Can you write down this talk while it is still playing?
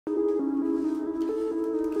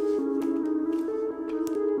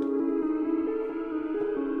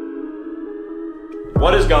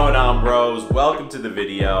What is going on, bros? Welcome to the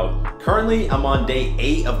video. Currently, I'm on day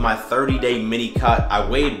 8 of my 30-day mini cut. I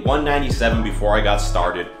weighed 197 before I got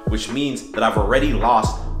started, which means that I've already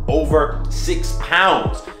lost over 6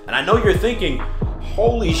 pounds. And I know you're thinking,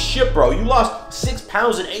 holy shit, bro, you lost 6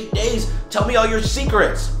 pounds in 8 days. Tell me all your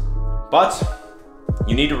secrets. But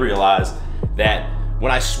you need to realize that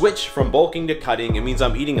when I switch from bulking to cutting, it means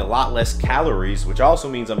I'm eating a lot less calories, which also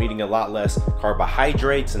means I'm eating a lot less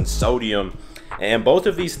carbohydrates and sodium. And both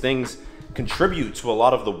of these things contribute to a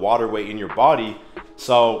lot of the water weight in your body.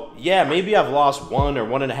 So yeah, maybe I've lost 1 or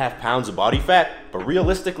 1.5 pounds of body fat, but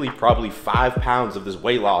realistically, probably 5 pounds of this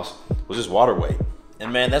weight loss was just water weight.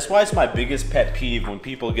 And man, that's why it's my biggest pet peeve when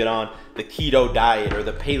people get on the keto diet or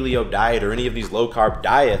the paleo diet or any of these low carb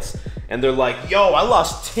diets. And they're like, yo, I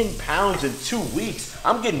lost 10 pounds in 2 weeks.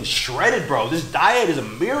 I'm getting shredded, bro. This diet is a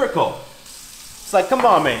miracle. It's like, come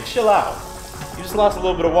on, man, chill out. You just lost a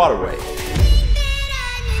little bit of water weight.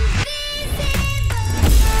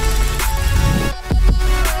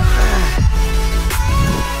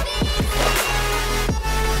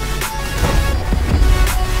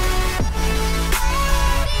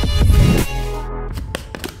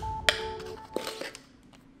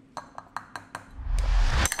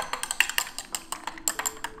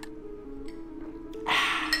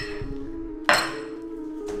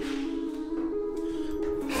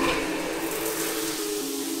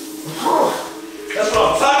 That's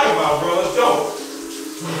what I'm talking about, bro. Let's go.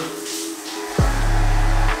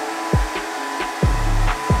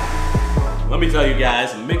 Let me tell you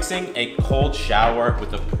guys, mixing a cold shower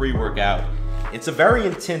with a pre-workout, it's a very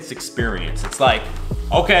intense experience. It's like,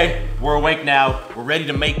 okay, we're awake now. We're ready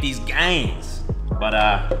to make these gains.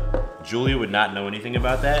 But Julia would not know anything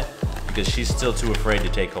about that because she's still too afraid to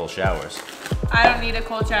take cold showers. I don't need a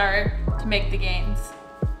cold shower to make the gains.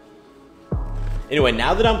 Anyway,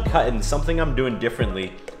 now that I'm cutting, something I'm doing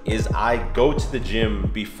differently is I go to the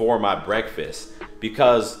gym before my breakfast.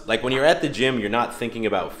 Because like when you're at the gym, you're not thinking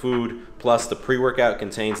about food. Plus the pre-workout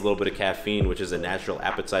contains a little bit of caffeine, which is a natural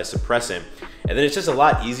appetite suppressant. And then it's just a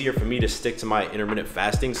lot easier for me to stick to my intermittent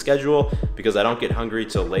fasting schedule because I don't get hungry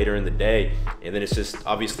till later in the day. And then it's just,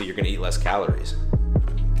 obviously you're gonna eat less calories.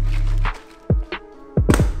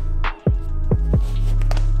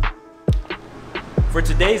 For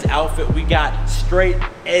today's outfit, we got straight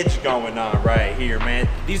edge going on right here, man.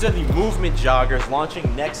 These are the movement joggers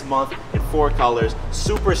launching next month in 4 colors.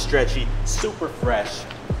 Super stretchy, super fresh.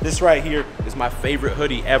 This right here is my favorite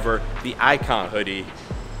hoodie ever, the Icon hoodie.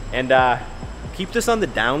 And keep this on the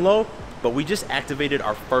down low, but we just activated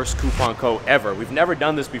our first coupon code ever. We've never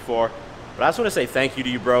done this before, but I just wanna say thank you to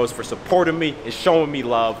you bros for supporting me and showing me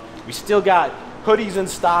love. We still got hoodies in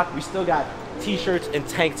stock. We still got t-shirts and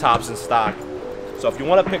tank tops in stock. So if you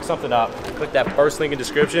want to pick something up, click that first link in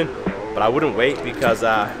description, but I wouldn't wait because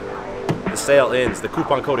the sale ends. The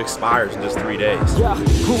coupon code expires in just 3 days. Yeah,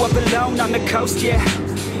 grew up alone on the coast, yeah.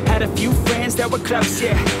 Had a few friends that were close,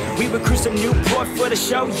 yeah. We would cruise to Newport for the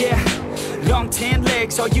show, yeah. Long tan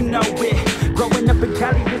legs, oh you know it. Growing up in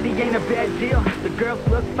Cali really ain't a bad deal. The girls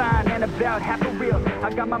look fine and about half a real.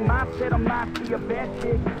 I got my mind set on my see a bad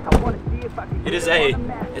chick. I wanna see if I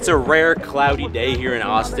can. It's a rare cloudy day here in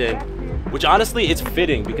Austin. Which honestly, it's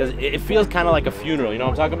fitting because it feels kind of like a funeral, you know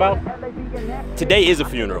what I'm talking about? Today is a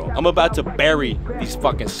funeral. I'm about to bury these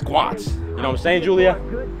fucking squats. You know what I'm saying, Julia?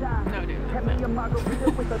 No, dude. No.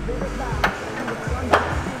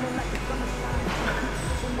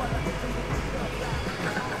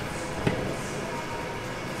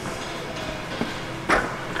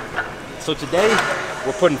 So today,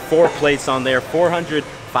 we're putting 4 plates on there,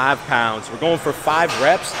 405 pounds. We're going for 5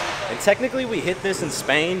 reps. And technically we hit this in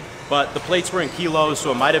Spain, but the plates were in kilos,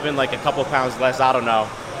 so it might have been like a couple pounds less, I don't know.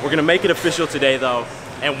 We're gonna make it official today though.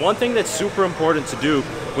 And one thing that's super important to do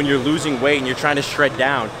when you're losing weight and you're trying to shred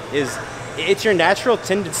down is it's your natural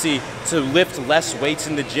tendency to lift less weights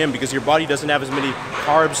in the gym because your body doesn't have as many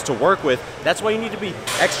carbs to work with. That's why you need to be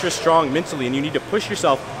extra strong mentally and you need to push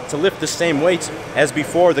yourself to lift the same weights as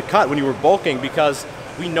before the cut when you were bulking because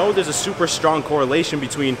we know there's a super strong correlation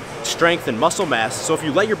between strength and muscle mass. So if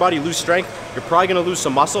you let your body lose strength, you're probably gonna lose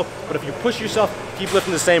some muscle. But if you push yourself, keep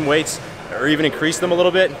lifting the same weights or even increase them a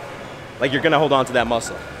little bit, like you're gonna hold on to that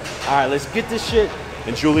muscle. All right, let's get this shit.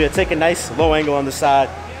 And Julia, take a nice low angle on the side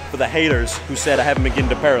for the haters who said I haven't been getting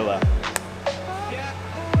to parallel.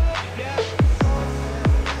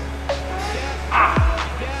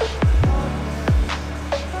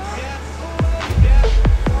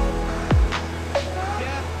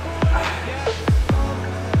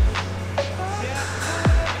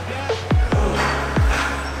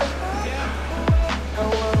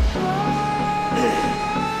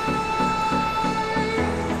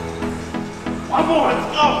 more,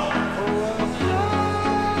 let's go.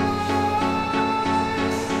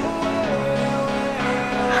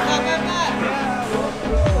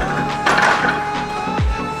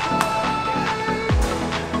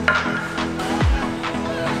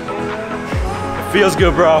 Feels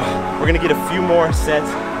good, bro. We're gonna get a few more sets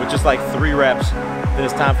with just like 3 reps. Then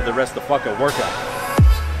it's time for the rest of the fucking workout.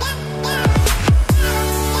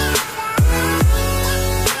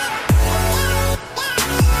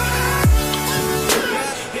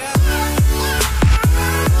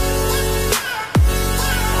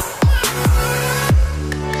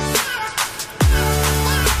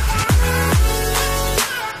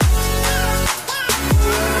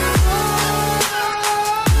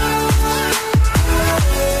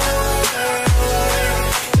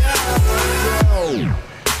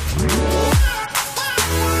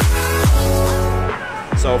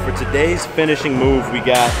 So for today's finishing move, we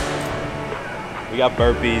got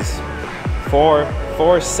burpees,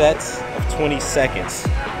 four sets of 20 seconds.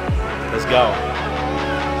 Let's go.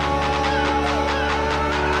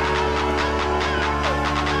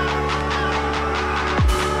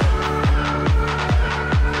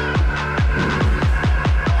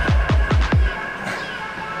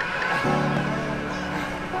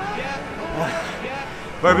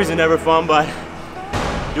 Burpees are never fun, but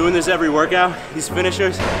doing this every workout, these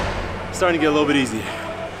finishers, starting to get a little bit easier.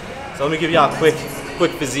 So let me give y'all a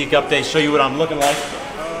quick physique update, show you what I'm looking like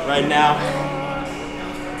right now.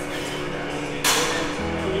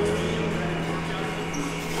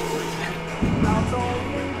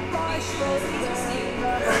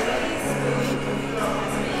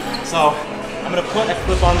 So I'm gonna put a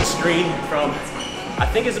clip on the screen from, I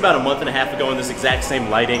think it's about a month and a half ago in this exact same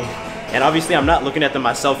lighting. And obviously I'm not looking at them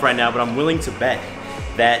myself right now, but I'm willing to bet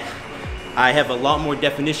that I have a lot more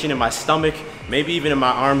definition in my stomach, maybe even in my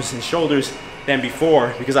arms and shoulders than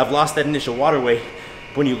before, because I've lost that initial water weight.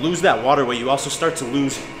 When you lose that water weight, you also start to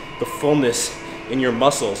lose the fullness in your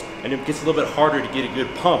muscles, and it gets a little bit harder to get a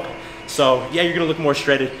good pump. So yeah, you're gonna look more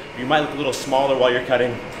shredded. You might look a little smaller while you're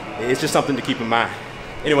cutting. It's just something to keep in mind.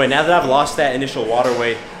 Anyway, now that I've lost that initial water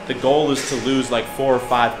weight, the goal is to lose like 4 or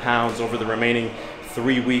 5 pounds over the remaining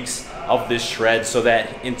 3 weeks of this shred, so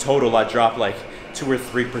that in total I drop like 2 or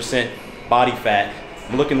 3% body fat.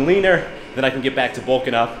 I'm looking leaner, then I can get back to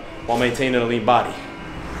bulking up while maintaining a lean body.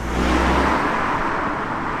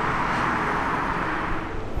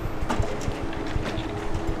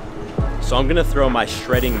 So I'm gonna throw my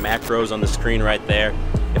shredding macros on the screen right there.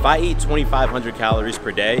 If I eat 2,500 calories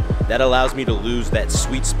per day, that allows me to lose that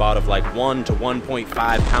sweet spot of like 1 to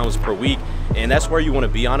 1.5 pounds per week. And that's where you wanna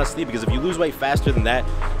be, honestly, because if you lose weight faster than that,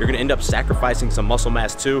 you're gonna end up sacrificing some muscle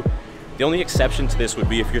mass too. The only exception to this would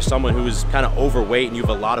be if you're someone who is kind of overweight and you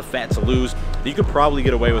have a lot of fat to lose, you could probably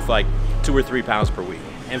get away with like 2 or 3 pounds per week.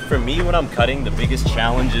 And for me, when I'm cutting, the biggest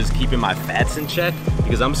challenge is keeping my fats in check,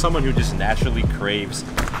 because I'm someone who just naturally craves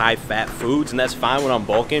high fat foods, and that's fine when I'm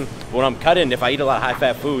bulking. But when I'm cutting, if I eat a lot of high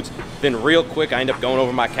fat foods, then real quick I end up going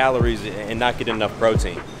over my calories and not getting enough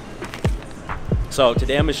protein. So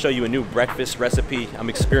today I'm gonna show you a new breakfast recipe I'm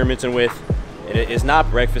experimenting with. It's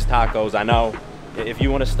not breakfast tacos, I know. If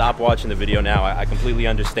you wanna stop watching the video now, I completely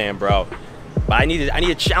understand, bro. But I need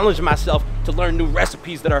to challenge myself to learn new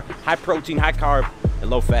recipes that are high protein, high carb, and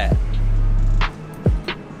low fat.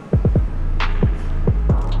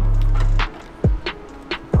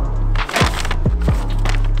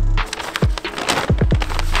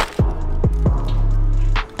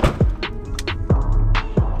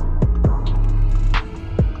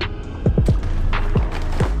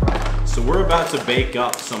 So we're about to bake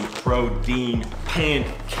up some protein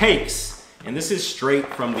pancakes. And this is straight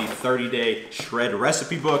from the 30-day shred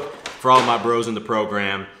recipe book for all my bros in the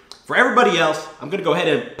program. For everybody else, I'm gonna go ahead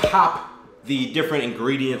and pop the different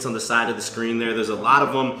ingredients on the side of the screen there. There's a lot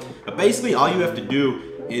of them, but basically all you have to do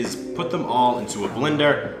is put them all into a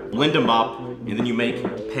blender, blend them up, and then you make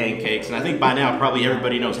pancakes. And I think by now probably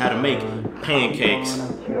everybody knows how to make pancakes.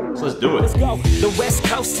 So let's do it. Let's go. The West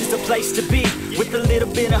Coast is the place to be. With a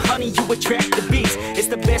little bit of honey, you attract the bees. It's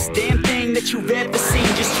the best damn thing that you've ever seen.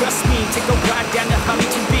 Just trust me, take a ride down to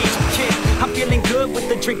Huntington Beach. Yeah, I'm feeling good with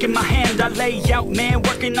the drink in my hand. I lay out, man,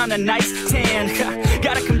 working on a nice tan.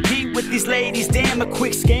 Gotta compete with these ladies, damn, a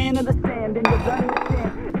quick scan of the sand and you're running the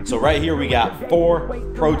sand. So right here we got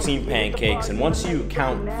 4 protein pancakes, and once you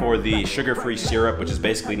account for the sugar-free syrup, which is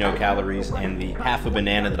basically no calories, and the half a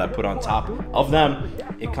banana that I put on top of them,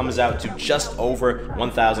 it comes out to just over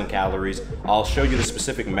 1,000 calories. I'll show you the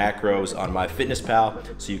specific macros on my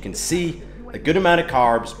MyFitnessPal so you can see a good amount of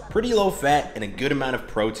carbs, pretty low fat, and a good amount of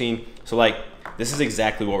protein. So like, this is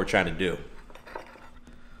exactly what we're trying to do.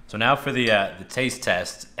 So now for the taste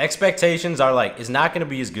test. Expectations are like, it's not gonna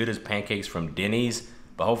be as good as pancakes from Denny's,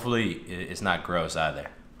 but hopefully it's not gross either.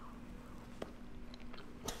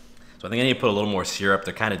 So I think I need to put a little more syrup.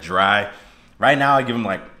 They're kind of dry. Right now I give them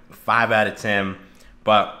like 5 out of 10,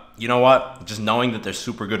 but you know what? Just knowing that they're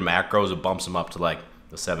super good macros, it bumps them up to like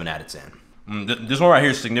the 7 out of 10. This one right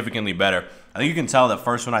here is significantly better. I think you can tell that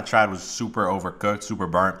first one I tried was super overcooked, super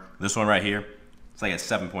burnt. This one right here, it's like a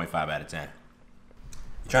 7.5 out of 10.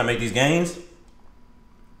 You trying to make these gains?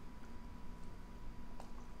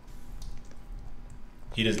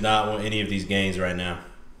 He does not want any of these gains right now.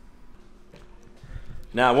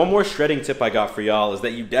 Now, one more shredding tip I got for y'all is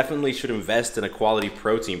that you definitely should invest in a quality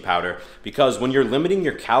protein powder, because when you're limiting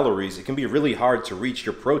your calories, it can be really hard to reach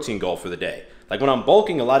your protein goal for the day. Like when I'm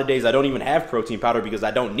bulking, a lot of days I don't even have protein powder because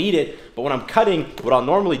I don't need it. But when I'm cutting, what I'll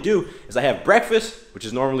normally do is I have breakfast, which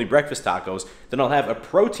is normally breakfast tacos, then I'll have a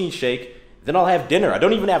protein shake, then I'll have dinner. I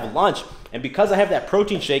don't even have lunch. And because I have that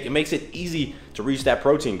protein shake, it makes it easy to reach that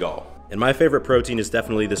protein goal. And my favorite protein is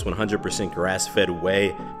definitely this 100% grass-fed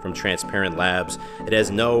whey from Transparent Labs. It has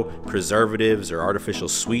no preservatives or artificial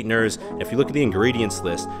sweeteners. And if you look at the ingredients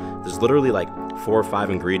list, there's literally like 4 or 5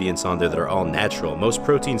 ingredients on there that are all natural. Most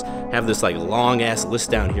proteins have this like long-ass list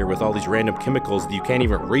down here with all these random chemicals that you can't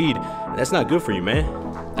even read. And that's not good for you, man.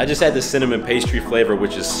 I just had the cinnamon pastry flavor,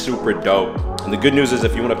 which is super dope. And the good news is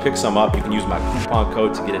if you want to pick some up, you can use my coupon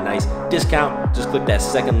code to get a nice discount. Just click that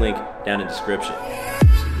second link down in the description.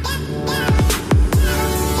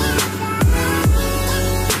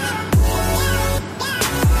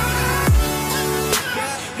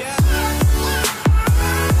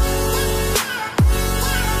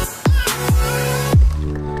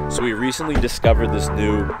 So we recently discovered this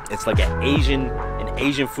new, it's like an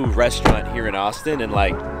Asian food restaurant here in Austin, and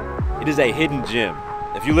like, it is a hidden gem.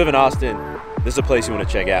 If you live in Austin, this is a place you want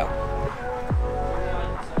to check out.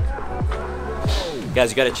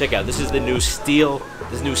 Guys, you got to check out. This is the new steel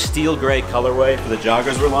gray colorway for the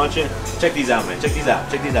joggers we're launching. Check these out, man. Check these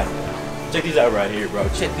out. Check these out. Check these out right here, bro.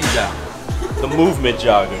 Check these out. The movement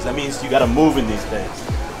joggers. That means you got to move in these things.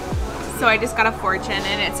 So I just got a fortune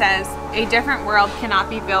and it says, a different world cannot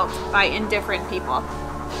be built by indifferent people.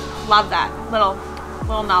 Love that. Little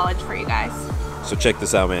knowledge for you guys. So check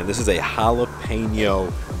this out, man. This is a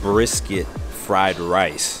jalapeno brisket fried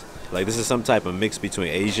rice. Like, this is some type of mix between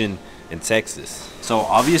Asian and Texas. So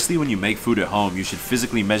obviously when you make food at home, you should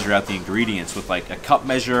physically measure out the ingredients with like a cup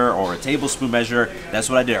measure or a tablespoon measure. That's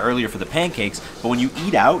what I did earlier for the pancakes. But when you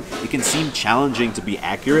eat out, it can seem challenging to be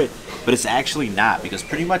accurate, but it's actually not, because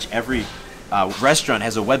pretty much every restaurant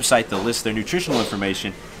has a website that lists their nutritional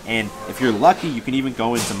information. And if you're lucky, you can even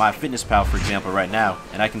go into MyFitnessPal, for example, right now,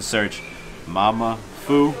 and I can search Mama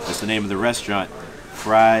Fu, that's the name of the restaurant,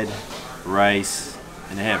 fried rice,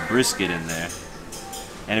 and they have brisket in there.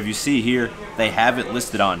 And if you see here, they have it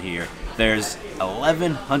listed on here. There's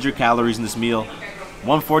 1,100 calories in this meal,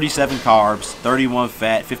 147 carbs, 31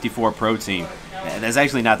 fat, 54 protein. And that's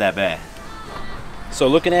actually not that bad. So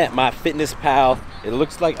looking at MyFitnessPal, it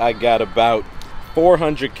looks like I got about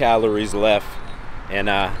 400 calories left. And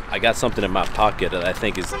I got something in my pocket that I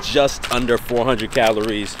think is just under 400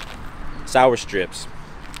 calories. Sour strips,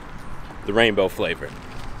 the rainbow flavor.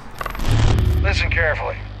 Listen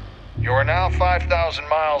carefully. You are now 5,000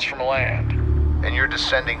 miles from land, and you're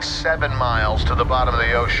descending 7 miles to the bottom of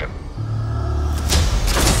the ocean.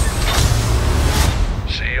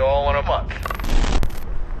 See you all in a month.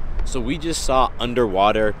 So we just saw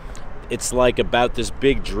underwater. It's like about this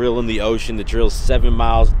big drill in the ocean that drills 7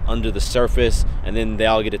 miles under the surface, and then they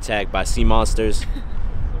all get attacked by sea monsters.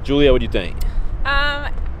 Julia, what do you think?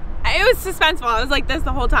 It was suspenseful. I was like this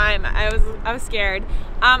the whole time. I was scared.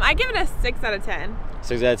 I give it a 6 out of 10.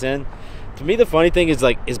 6 out of 10? To me, the funny thing is,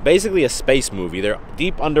 like, it's basically a space movie. They're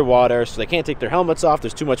deep underwater, so they can't take their helmets off.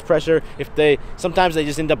 There's too much pressure. Sometimes they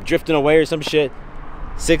just end up drifting away or some shit.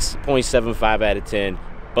 6.75 out of 10.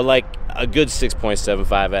 But like a good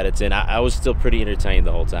 6.75 out of 10. I was still pretty entertained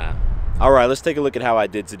the whole time. All right, let's take a look at how I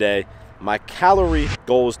did today. My calorie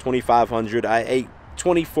goal was 2,500. I ate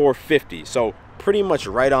 2,450. So pretty much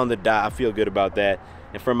right on the dot. I feel good about that.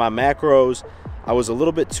 And for my macros, I was a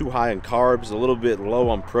little bit too high on carbs, a little bit low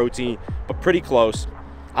on protein, but pretty close.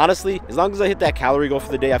 Honestly, as long as I hit that calorie goal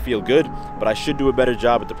for the day, I feel good, but I should do a better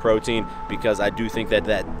job at the protein, because I do think that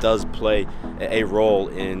that does play a role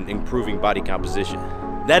in improving body composition.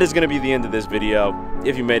 That is going to be the end of this video.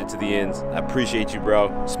 If you made it to the end, I appreciate you,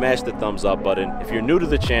 bro. Smash the thumbs up button. If you're new to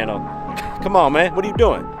the channel, come on, man, what are you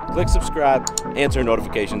doing? Click subscribe and turn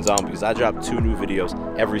notifications on, because I drop 2 new videos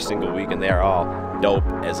every single week, and they are all dope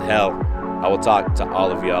as hell. I will talk to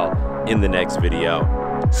all of y'all in the next video.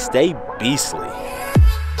 Stay beastly.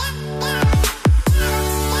 yeah.